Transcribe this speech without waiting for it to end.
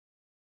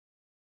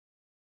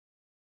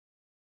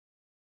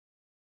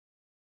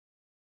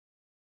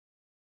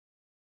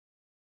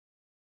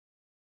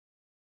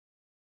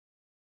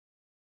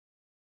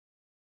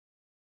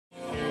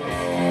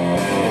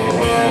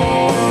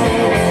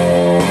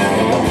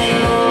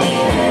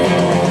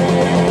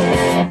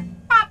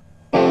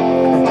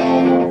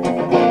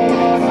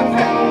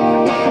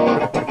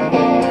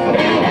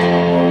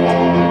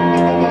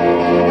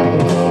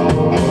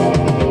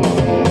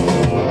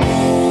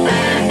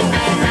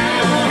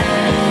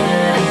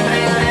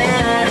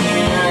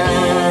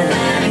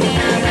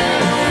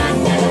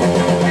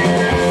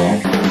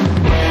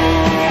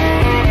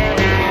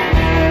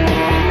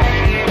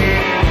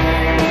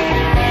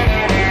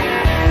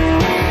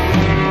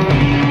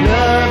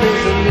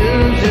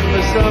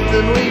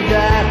something we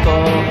die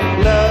for.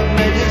 Love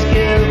measures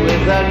guilt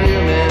without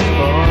human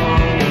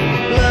form.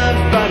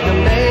 Love's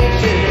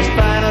proclamation is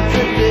final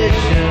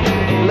tradition.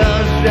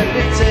 Love's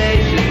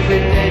reputation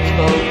predates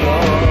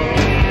folklore.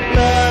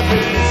 Love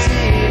is the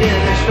seed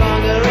and it's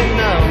stronger in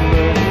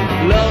number.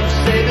 Love's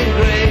saving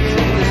grace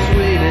is the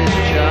sweetest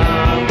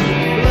charm.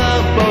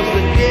 Love boasts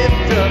the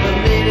gift of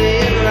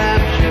immediate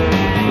rapture.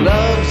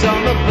 Love's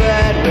on the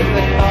bed with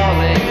the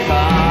calling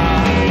card.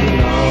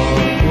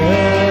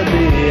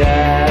 Longer the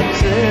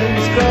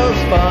absence grows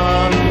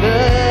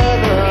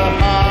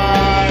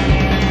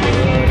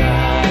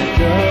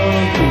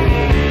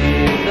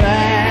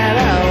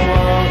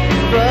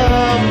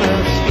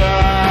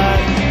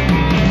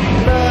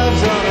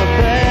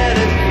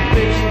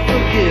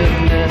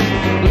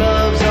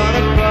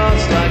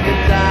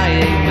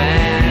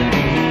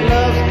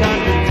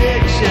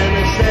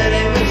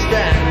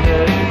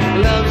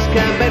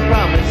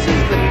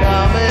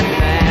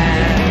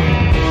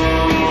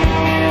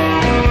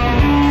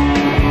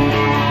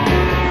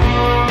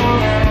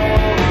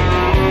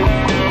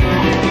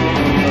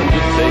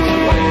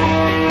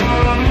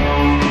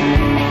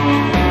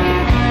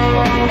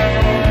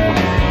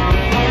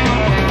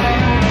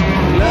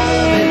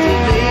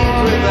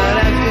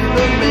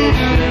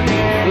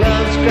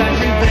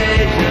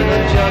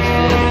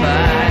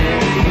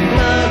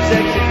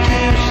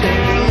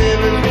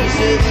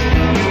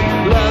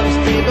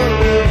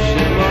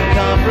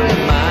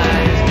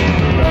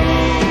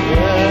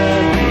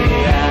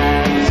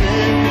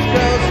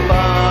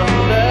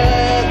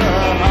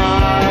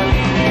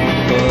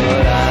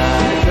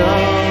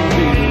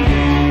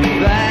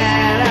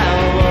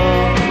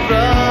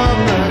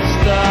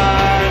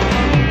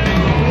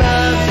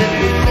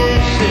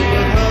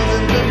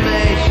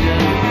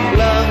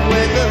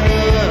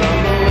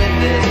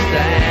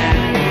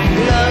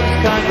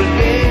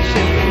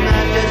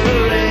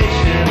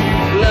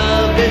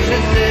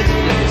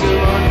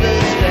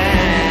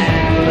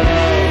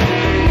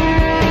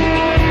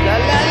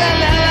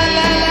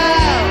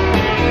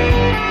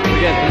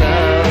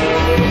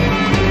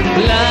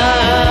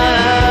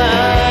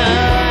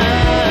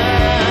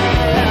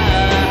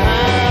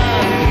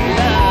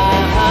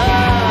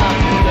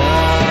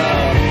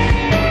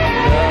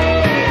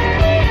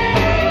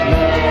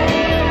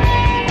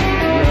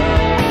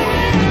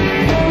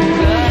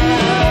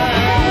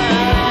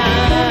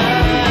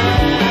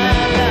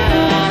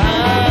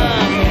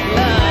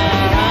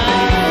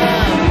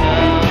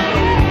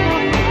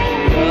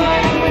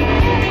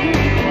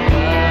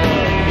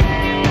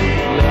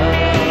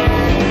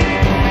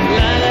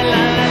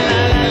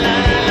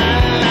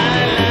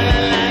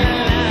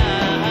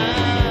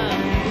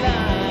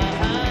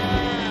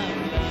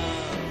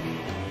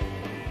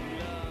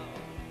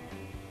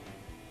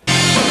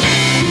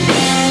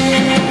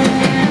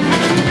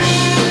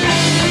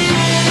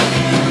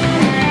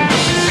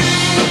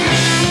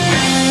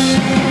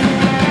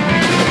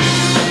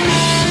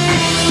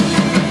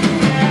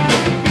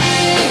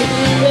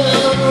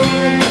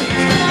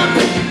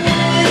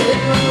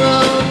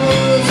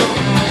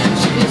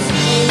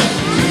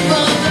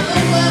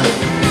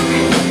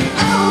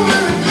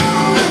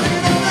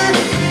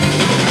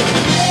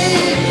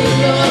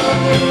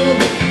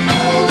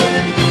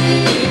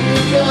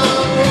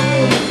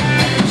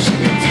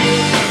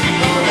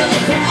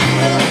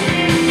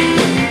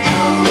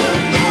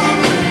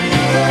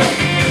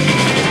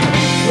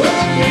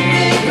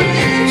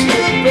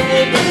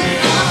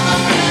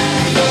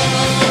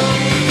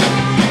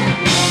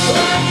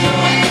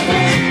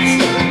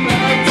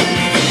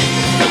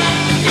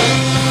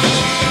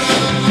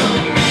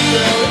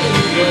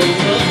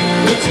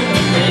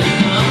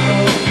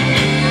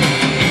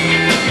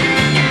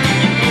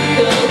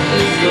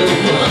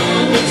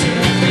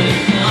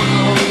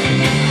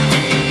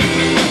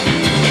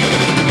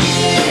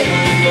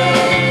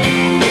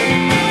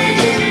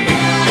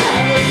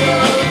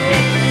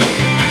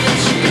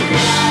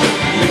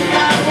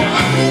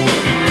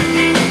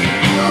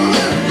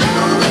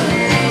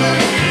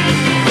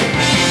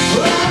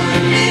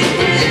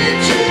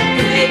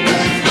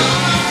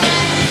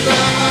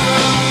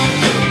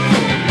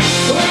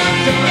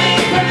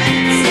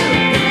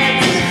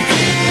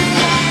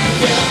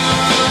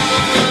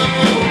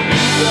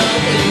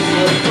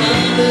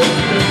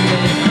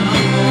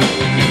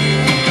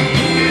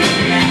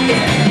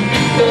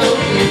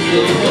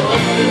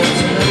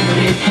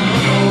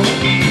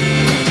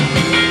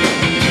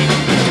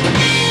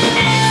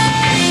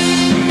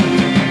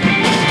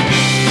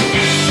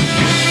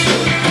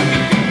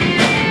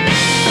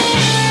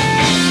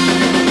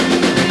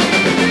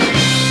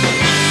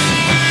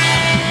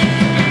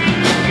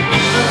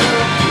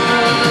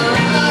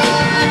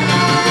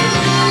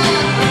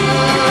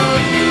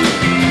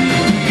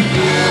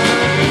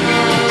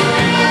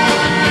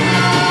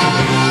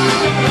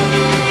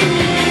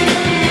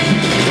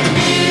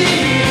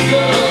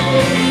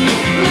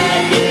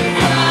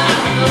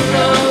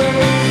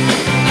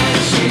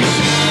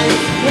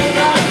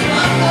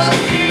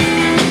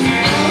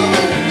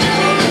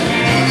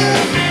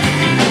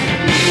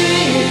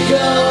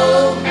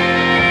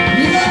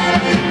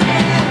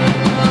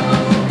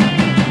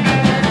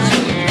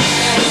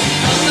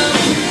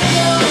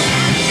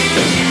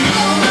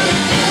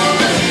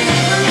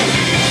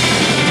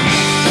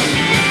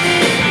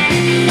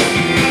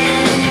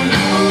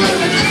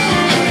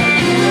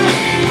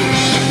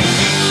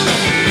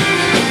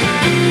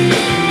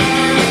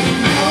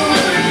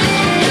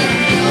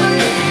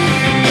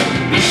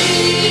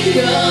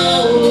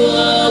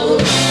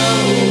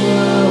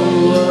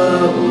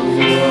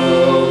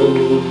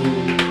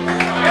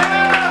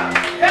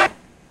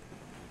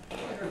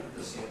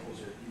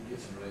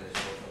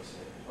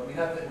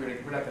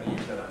we're not going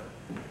to use that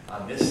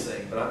on this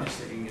thing, but I'm just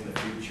thinking in the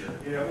future.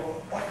 Yeah,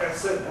 well, like I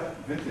said, that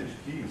vintage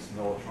keys and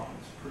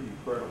electronics is pretty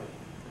incredible.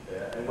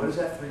 Yeah, and what is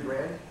that, $3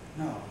 grand?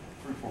 No,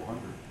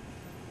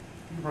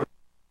 300-400.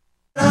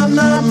 I'm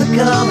not the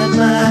common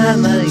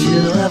man that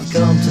you have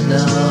come to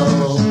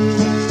know.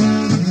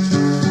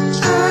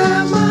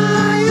 Am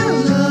I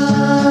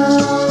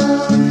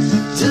alone?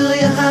 Do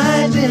you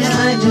hide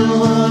behind your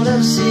wall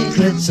of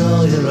secrets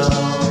all your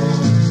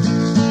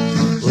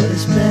own? What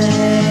is pain?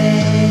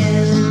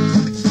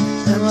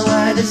 And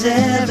why does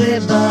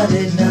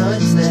everybody know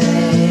its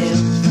name?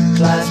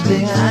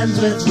 Clasping hands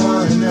with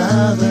one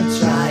another,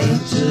 trying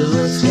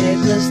to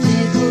escape the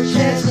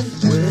steeplechase.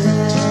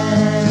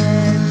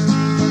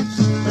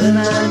 When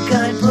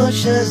mankind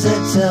pushes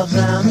itself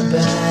down the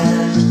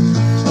bend,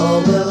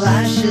 oh, will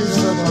ashes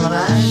upon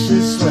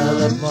ashes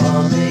swell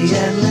upon the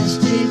endless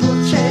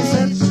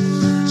steeplechase?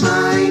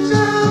 I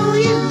know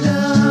you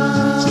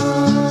know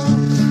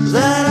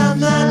that I'm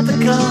not the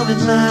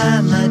common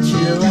man that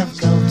you have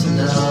come to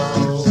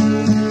know.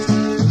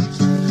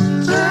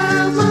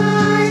 Am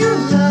I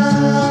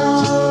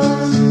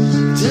alone?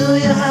 Do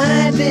you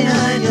hide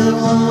behind your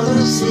wall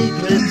of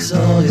secrets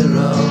all your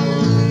own?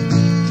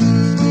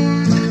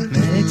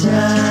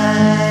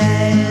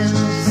 Times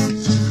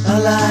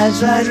our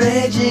lives ride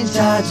raging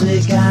tides,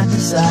 we can't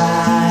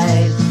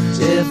decide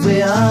if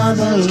we are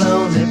the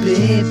lonely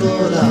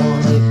people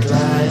only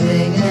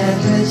climbing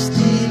endless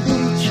steeplechase.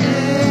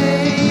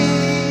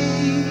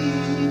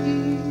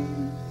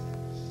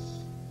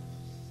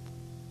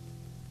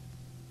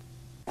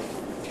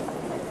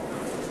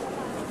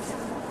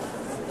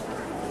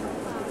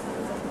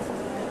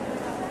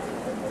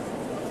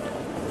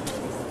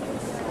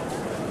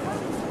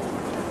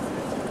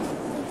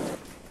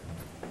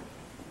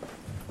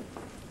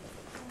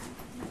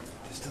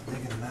 Still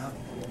digging them out.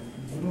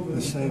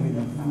 They're saving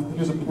them.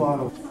 Here's a plot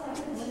of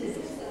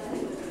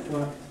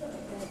what?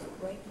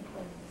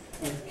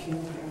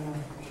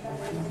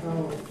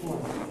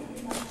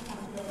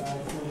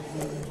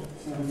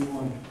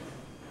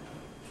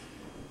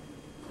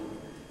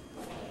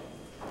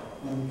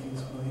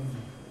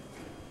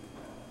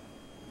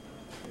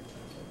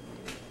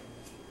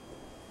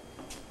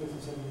 Das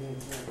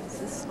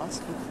ist was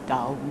für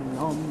Daumen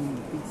um,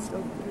 wie so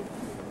gut.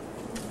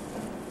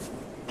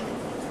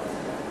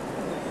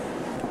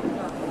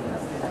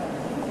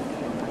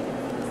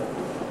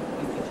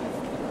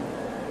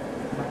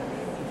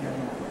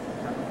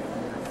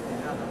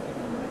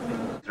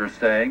 They're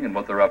staying and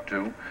what they're up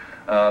to.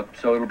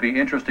 So it'll be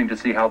interesting to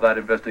see how that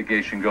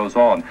investigation goes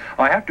on.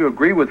 I have to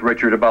agree with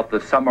Richard about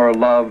the summer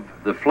love,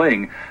 the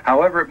fling.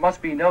 However, it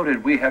must be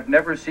noted we have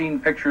never seen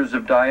pictures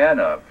of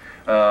Diana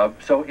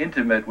so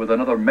intimate with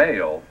another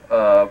male.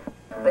 But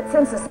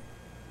since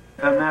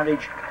her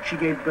marriage, she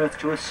gave birth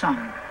to a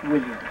son,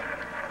 William.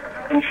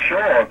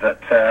 Ensure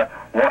that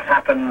what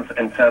happens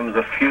in terms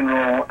of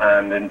funeral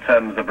and in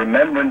terms of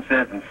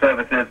remembrances and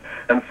services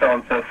and so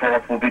on and so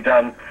forth will be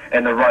done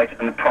in the right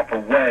and proper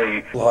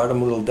way. Hard,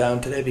 I'm a little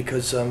down today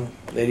because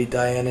Lady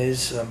Diana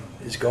is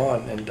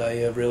gone, and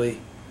I really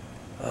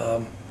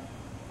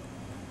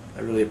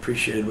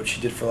appreciated what she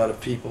did for a lot of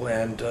people,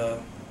 and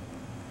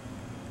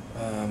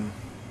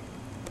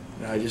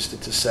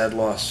it's a sad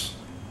loss.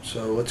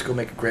 So let's go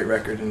make a great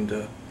record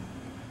and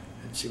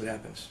see what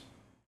happens.